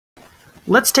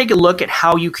Let's take a look at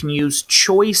how you can use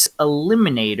Choice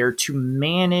Eliminator to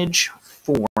manage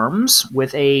forms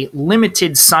with a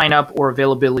limited sign-up or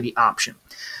availability option.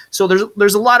 So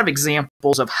there's a lot of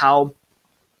examples of how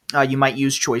you might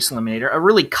use Choice Eliminator. A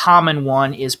really common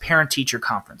one is parent-teacher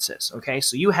conferences. Okay,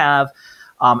 so you have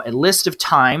a list of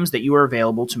times that you are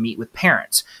available to meet with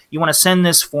parents. You want to send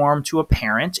this form to a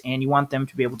parent and you want them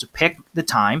to be able to pick the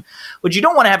time, but you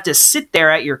don't want to have to sit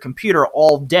there at your computer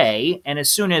all day. And as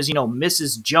soon as,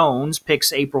 Mrs. Jones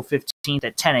picks April 15th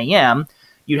at 10 a.m.,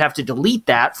 you'd have to delete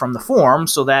that from the form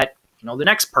so that, the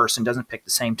next person doesn't pick the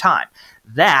same time.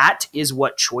 That is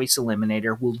what Choice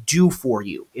Eliminator will do for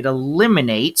you. It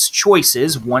eliminates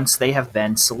choices once they have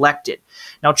been selected.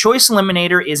 Now, Choice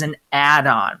Eliminator is an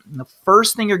add-on. The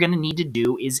first thing you're going to need to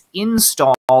do is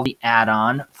install the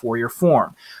add-on for your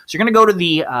form. So you're going to go to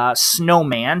the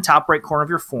snowman, top right corner of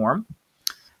your form,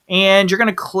 and you're going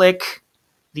to click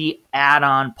the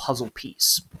add-on puzzle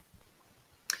piece.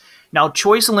 Now,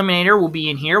 Choice Eliminator will be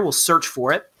in here. We'll search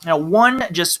for it. Now, one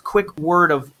just quick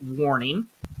word of warning.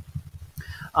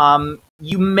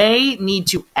 You may need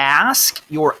to ask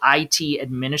your IT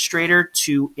administrator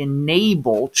to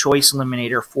enable Choice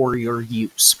Eliminator for your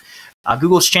use.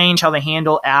 Google's changed how they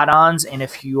handle add-ons, and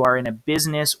if you are in a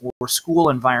business or school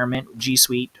environment, G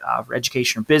Suite for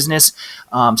education or business,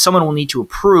 someone will need to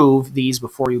approve these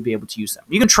before you'll be able to use them.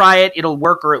 You can try it, it'll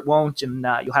work or it won't, and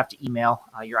you'll have to email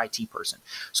your IT person.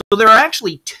 So there are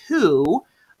actually two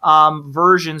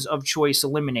versions of Choice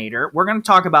Eliminator. We're going to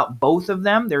talk about both of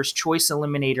them. There's Choice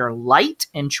Eliminator Lite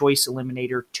and Choice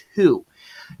Eliminator 2.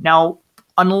 Now,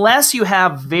 unless you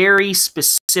have very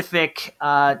specific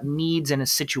needs in a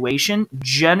situation,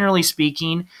 generally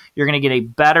speaking, you're going to get a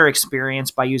better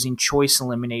experience by using Choice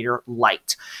Eliminator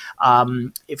Lite.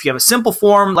 If you have a simple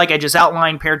form, like I just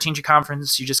outlined, parent-teacher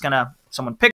conference, you're just going to,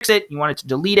 someone picks it, you want it to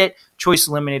delete it, Choice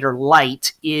Eliminator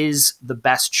Lite is the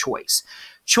best choice.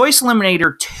 Choice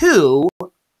Eliminator 2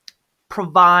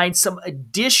 provides some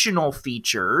additional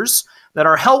features that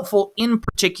are helpful in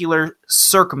particular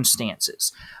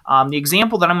circumstances. The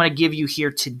example that I'm going to give you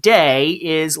here today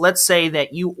is, let's say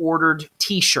that you ordered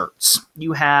T-shirts.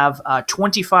 You have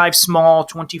 25 small,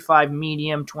 25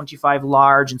 medium, 25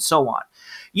 large, and so on.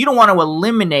 You don't want to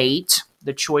eliminate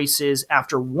the choices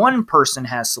after one person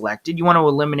has selected. You want to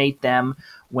eliminate them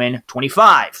when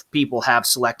 25 people have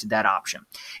selected that option.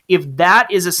 If that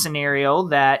is a scenario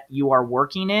that you are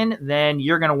working in, then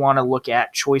you're going to want to look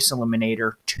at Choice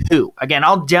Eliminator 2. Again,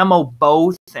 I'll demo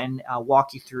both and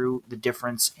walk you through the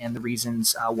difference and the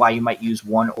reasons why you might use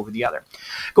one over the other.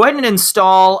 Go ahead and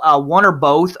install one or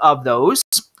both of those.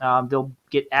 They'll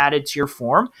get added to your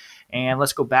form. And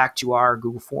let's go back to our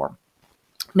Google form.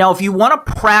 Now, if you want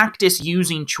to practice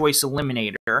using Choice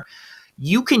Eliminator,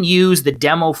 you can use the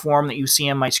demo form that you see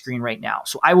on my screen right now.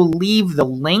 So I will leave the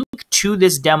link to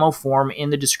this demo form in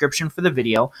the description for the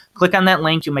video. Click on that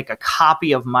link, you'll make a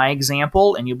copy of my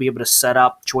example, and you'll be able to set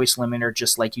up Choice Eliminator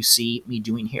just like you see me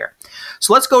doing here.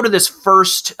 So let's go to this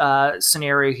first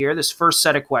scenario here, this first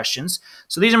set of questions.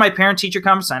 So these are my parent-teacher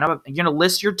conference sign up. You're going to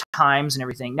list your times and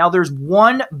everything. Now, there's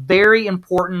one very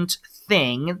important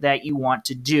thing that you want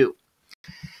to do.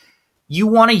 You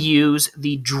want to use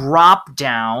the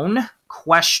drop-down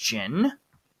question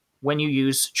when you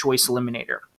use Choice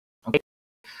Eliminator. Okay?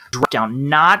 Drop-down,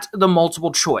 not the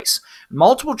multiple choice.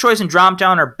 Multiple choice and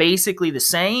drop-down are basically the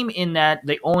same in that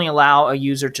they only allow a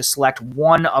user to select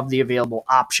one of the available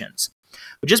options.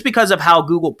 But just because of how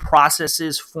Google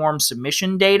processes form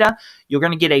submission data, you're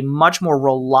going to get a much more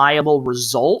reliable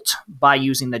result by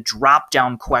using the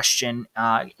drop-down question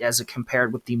as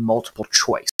compared with the multiple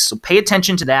choice. So pay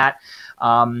attention to that.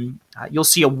 You'll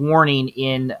see a warning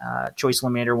in Choice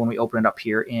Eliminator when we open it up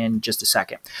here in just a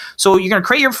second. So you're going to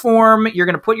create your form. You're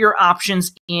going to put your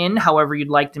options in however you'd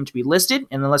like them to be listed.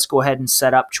 And then let's go ahead and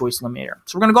set up Choice Eliminator.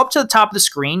 So we're going to go up to the top of the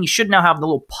screen. You should now have the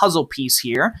little puzzle piece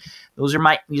here.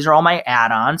 These are all my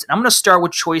add-ons. I'm going to start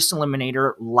with Choice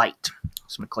Eliminator Lite.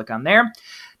 So I'm going to click on there.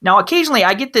 Now, occasionally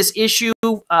I get this issue.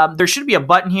 There should be a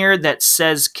button here that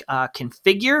says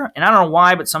configure, and I don't know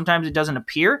why, but sometimes it doesn't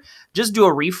appear. Just do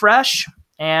a refresh,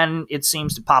 and it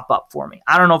seems to pop up for me.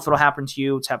 I don't know if it'll happen to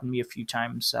you. It's happened to me a few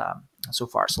times so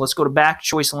far. So let's go to back,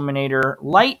 Choice Eliminator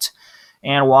Lite,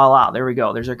 and voila, there we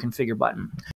go. There's our configure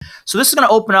button. So this is going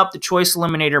to open up the Choice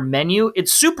Eliminator menu.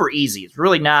 It's super easy. It's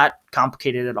really not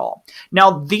complicated at all.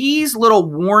 Now, these little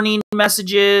warning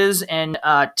messages and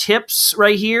tips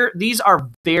right here, these are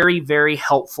very, very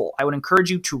helpful. I would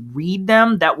encourage you to read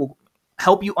them. That will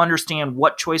help you understand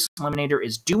what Choice Eliminator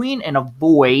is doing and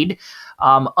avoid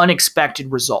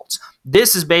unexpected results.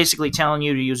 This is basically telling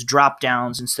you to use drop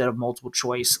downs instead of multiple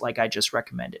choice like I just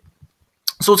recommended.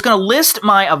 So it's going to list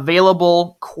my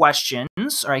available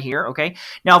questions right here, okay?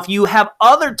 Now, if you have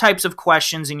other types of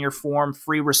questions in your form,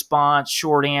 free response,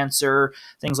 short answer,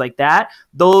 things like that,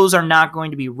 those are not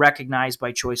going to be recognized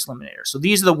by Choice Eliminator. So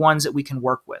these are the ones that we can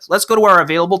work with. Let's go to our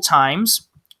available times.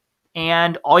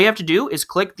 And all you have to do is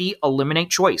click the Eliminate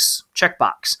Choice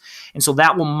checkbox. And so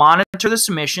that will monitor the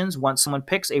submissions. Once someone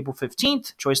picks April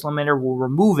 15th, Choice Eliminator will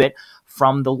remove it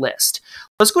from the list.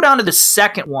 Let's go down to the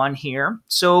second one here.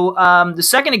 So the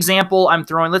second example I'm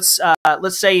throwing, let's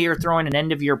say you're throwing an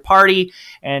end-of-year party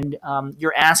and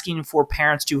you're asking for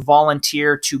parents to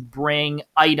volunteer to bring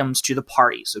items to the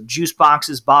party. So juice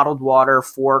boxes, bottled water,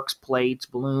 forks, plates,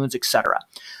 balloons, etc.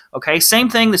 Okay, same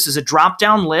thing. This is a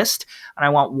drop-down list, and I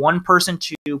want one person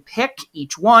to pick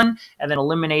each one and then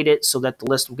eliminate it so that the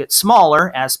list will get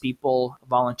smaller as people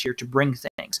volunteer to bring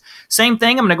things. Same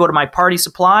thing, I'm going to go to my party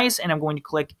supplies, and I'm going to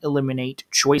click Eliminate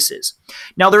Choices.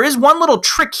 Now, there is one little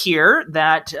trick here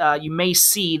that you may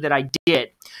see that I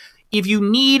did. If you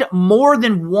need more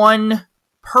than one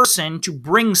person to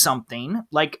bring something,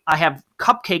 like I have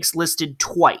cupcakes listed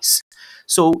twice.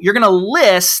 So you're going to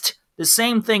list the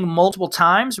same thing multiple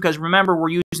times because remember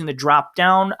we're using the drop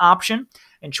down option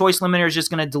and Choice Eliminator is just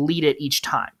going to delete it each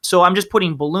time. So I'm just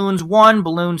putting balloons 1,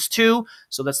 balloons 2.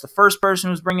 So that's the first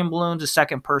person who's bringing balloons, the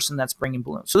second person that's bringing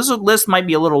balloons. So this list might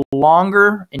be a little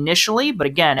longer initially, but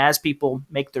again, as people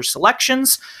make their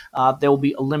selections, they will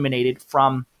be eliminated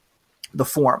from the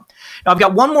form. Now I've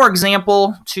got one more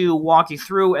example to walk you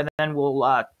through and then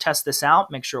we'll test this out,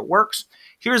 make sure it works.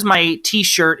 Here's my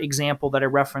T-shirt example that I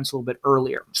referenced a little bit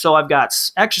earlier. So I've got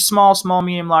extra small, small,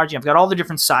 medium, large. I've got all the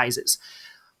different sizes.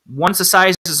 Once the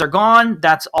sizes are gone,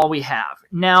 that's all we have.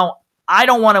 Now, I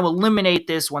don't want to eliminate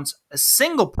this once a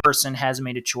single person has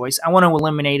made a choice. I want to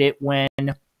eliminate it when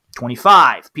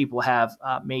 25 people have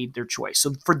made their choice.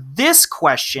 So for this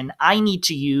question, I need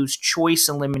to use Choice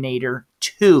Eliminator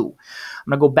 2.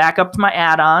 I'm going to go back up to my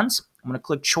add-ons. I'm going to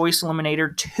click Choice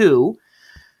Eliminator 2.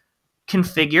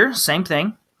 Configure, same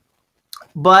thing.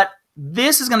 But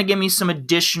this is going to give me some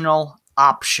additional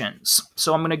options.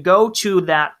 So I'm going to go to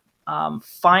that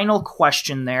final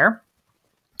question there.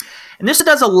 And this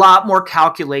does a lot more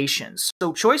calculations.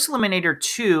 So Choice Eliminator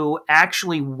 2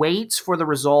 actually waits for the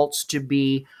results to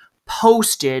be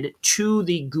posted to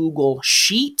the Google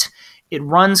Sheet. It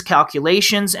runs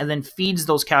calculations and then feeds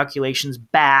those calculations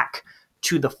back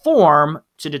to the form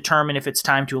to determine if it's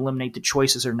time to eliminate the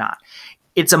choices or not.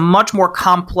 It's a much more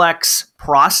complex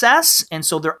process, and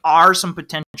so there are some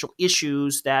potential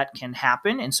issues that can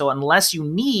happen. And so unless you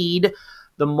need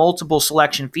the multiple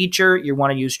selection feature, you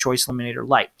want to use Choice Eliminator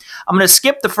Lite. I'm going to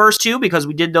skip the first two because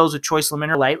we did those with Choice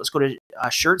Eliminator Lite. Let's go to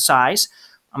shirt size.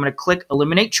 I'm going to click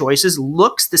Eliminate Choices.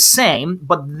 Looks the same,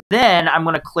 but then I'm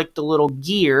going to click the little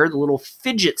gear, the little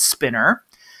fidget spinner,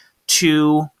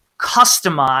 to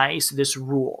customize this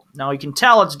rule. Now you can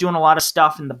tell it's doing a lot of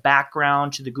stuff in the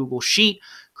background to the Google Sheet,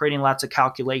 creating lots of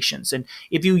calculations. And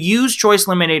if you use Choice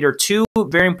Eliminator 2,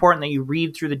 very important that you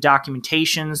read through the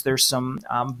documentations. There's some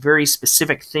very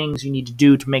specific things you need to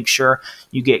do to make sure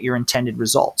you get your intended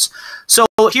results. So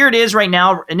here it is right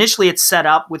now. Initially it's set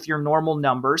up with your normal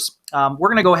numbers. We're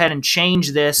going to go ahead and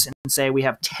change this and say we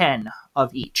have 10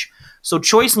 of each. So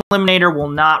Choice Eliminator will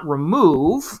not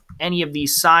remove any of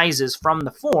these sizes from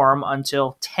the form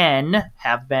until 10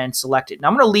 have been selected. Now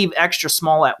I'm going to leave extra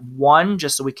small at 1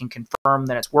 just so we can confirm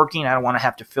that it's working. I don't want to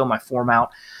have to fill my form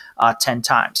out 10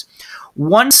 times.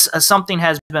 Once something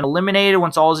has been eliminated,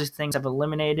 once all these things have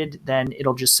eliminated, then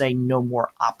it'll just say no more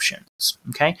options.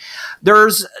 Okay.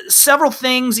 There's several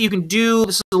things you can do.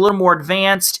 This is a little more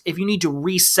advanced. If you need to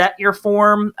reset your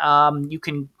form, you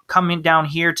can come in down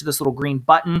here to this little green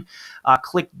button,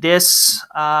 click this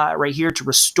right here to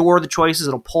restore the choices.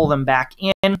 It'll pull them back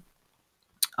in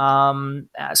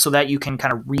so that you can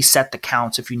kind of reset the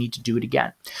counts if you need to do it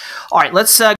again. All right,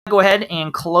 let's go ahead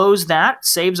and close that.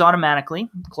 Saves automatically.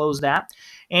 Close that.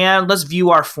 And let's view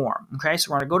our form. Okay,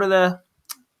 so we're going to go to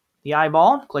the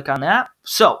eyeball, click on that.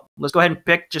 So let's go ahead and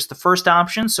pick just the first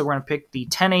option. So we're going to pick the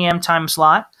 10 a.m. time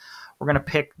slot. We're going to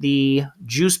pick the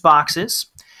juice boxes.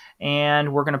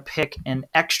 And we're going to pick an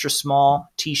extra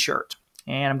small T-shirt.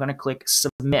 And I'm going to click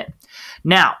Submit.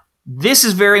 Now, this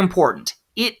is very important.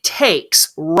 It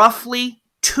takes roughly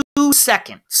 2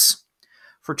 seconds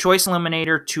for Choice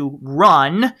Eliminator to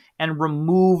run and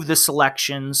remove the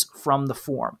selections from the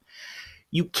form.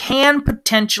 You can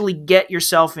potentially get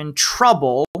yourself in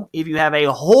trouble if you have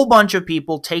a whole bunch of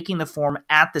people taking the form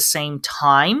at the same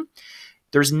time.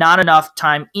 There's not enough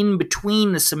time in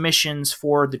between the submissions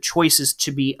for the choices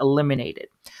to be eliminated.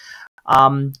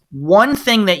 One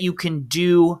thing that you can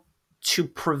do to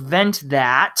prevent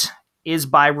that is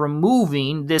by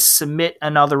removing this submit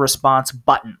another response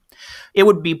button. It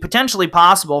would be potentially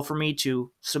possible for me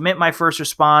to submit my first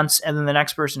response and then the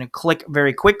next person to click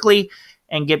very quickly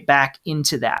and get back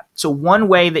into that. So one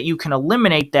way that you can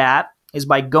eliminate that is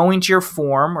by going to your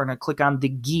form. We're going to click on the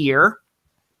gear,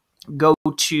 go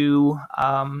to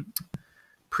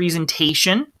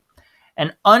presentation,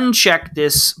 and uncheck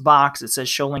this box that says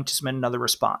show link to submit another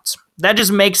response. That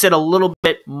just makes it a little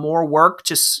bit more work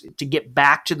to get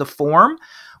back to the form,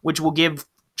 which will give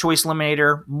Choice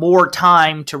Eliminator more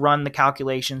time to run the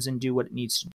calculations and do what it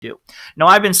needs to do. Now,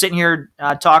 I've been sitting here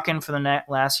talking for the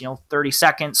last 30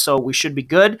 seconds, so we should be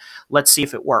good. Let's see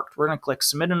if it worked. We're going to click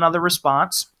submit another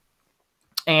response.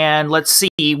 And let's see,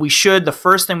 the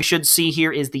first thing we should see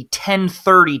here is the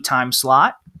 10:30 time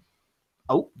slot.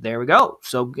 Oh, there we go.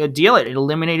 So good deal. It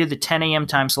eliminated the 10 a.m.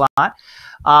 time slot.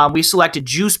 We selected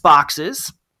juice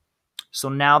boxes. So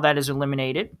now that is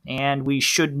eliminated. And we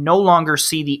should no longer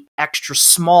see the extra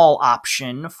small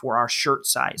option for our shirt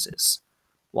sizes.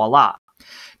 Voila.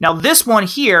 Now this one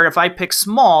here, if I pick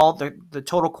small, the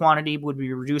total quantity would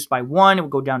be reduced by 1. It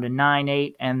would go down to 9,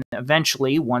 8, and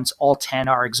eventually, once all 10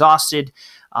 are exhausted,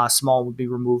 small would be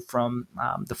removed from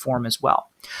the form as well.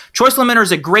 Choice Eliminator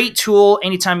is a great tool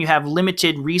anytime you have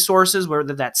limited resources,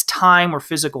 whether that's time or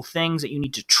physical things that you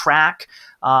need to track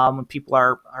when people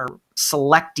are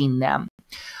selecting them.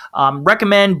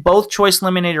 Recommend both Choice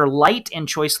Eliminator Lite and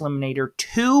Choice Eliminator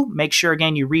 2. Make sure,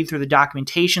 again, you read through the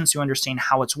documentation so you understand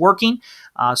how it's working,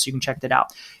 so you can check that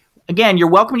out. Again, you're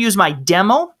welcome to use my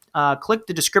demo. Click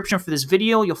the description for this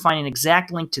video. You'll find an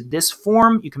exact link to this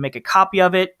form. You can make a copy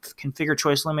of it, configure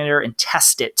Choice Eliminator, and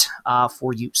test it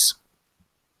for use.